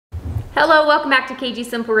Hello, welcome back to KG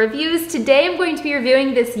Simple Reviews. Today I'm going to be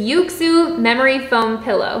reviewing this YUXIU memory foam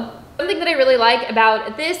pillow. Something that I really like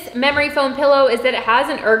about this memory foam pillow is that it has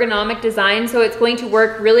an ergonomic design, so it's going to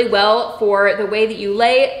work really well for the way that you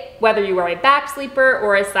lay, whether you are a back sleeper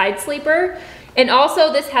or a side sleeper. And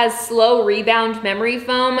also this has slow rebound memory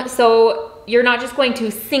foam, so you're not just going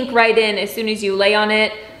to sink right in as soon as you lay on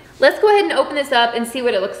it. Let's go ahead and open this up and see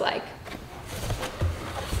what it looks like.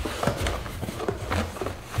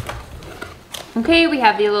 Okay, we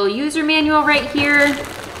have the little user manual right here.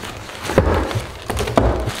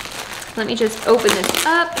 Let me just open this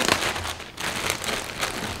up.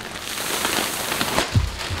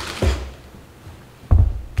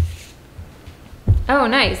 Oh,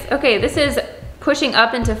 nice. Okay, this is pushing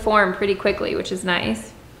up into form pretty quickly, which is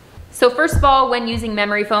nice. So first of all, when using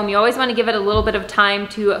memory foam, you always want to give it a little bit of time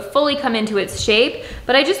to fully come into its shape.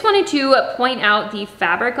 But I just wanted to point out the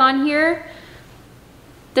fabric on here.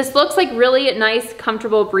 This looks like really nice,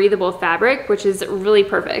 comfortable, breathable fabric, which is really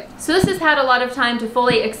perfect. So this has had a lot of time to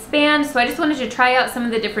fully expand, so I just wanted to try out some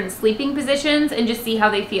of the different sleeping positions and just see how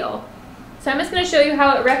they feel. So I'm just gonna show you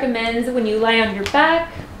how it recommends when you lie on your back.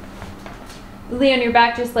 You lay on your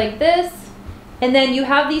back just like this, and then you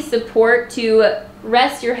have the support to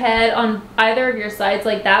rest your head on either of your sides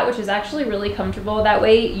like that, which is actually really comfortable. That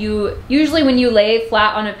way usually when you lay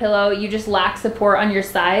flat on a pillow, you just lack support on your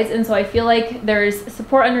sides, and so I feel like there's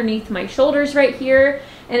support underneath my shoulders right here,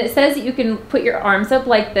 and it says that you can put your arms up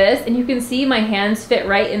like this, and you can see my hands fit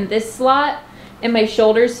right in this slot and my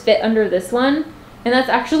shoulders fit under this one, and that's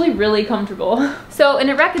actually really comfortable. So, and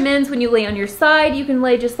it recommends when you lay on your side, you can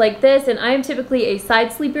lay just like this, and I am typically a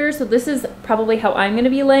side sleeper, so this is probably how I'm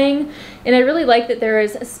gonna be laying. And I really like that there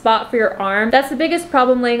is a spot for your arm. That's the biggest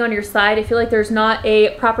problem laying on your side. I feel like there's not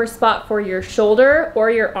a proper spot for your shoulder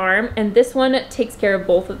or your arm, and this one takes care of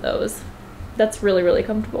both of those. That's really, really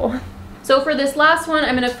comfortable. So for this last one,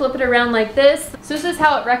 I'm gonna flip it around like this. So this is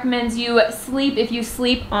how it recommends you sleep if you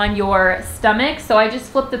sleep on your stomach. So I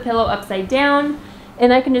just flip the pillow upside down,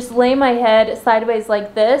 and I can just lay my head sideways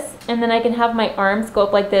like this, and then I can have my arms go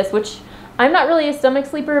up like this, which I'm not really a stomach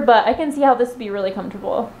sleeper, but I can see how this would be really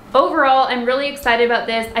comfortable. Overall, I'm really excited about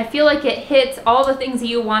this. I feel like it hits all the things that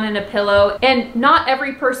you want in a pillow, and not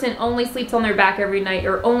every person only sleeps on their back every night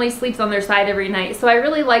or only sleeps on their side every night, so I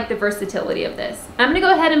really like the versatility of this. I'm gonna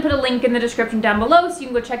go ahead and put a link in the description down below so you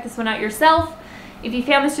can go check this one out yourself. If you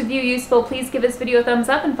found this review useful, please give this video a thumbs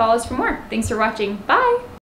up and follow us for more. Thanks for watching. Bye!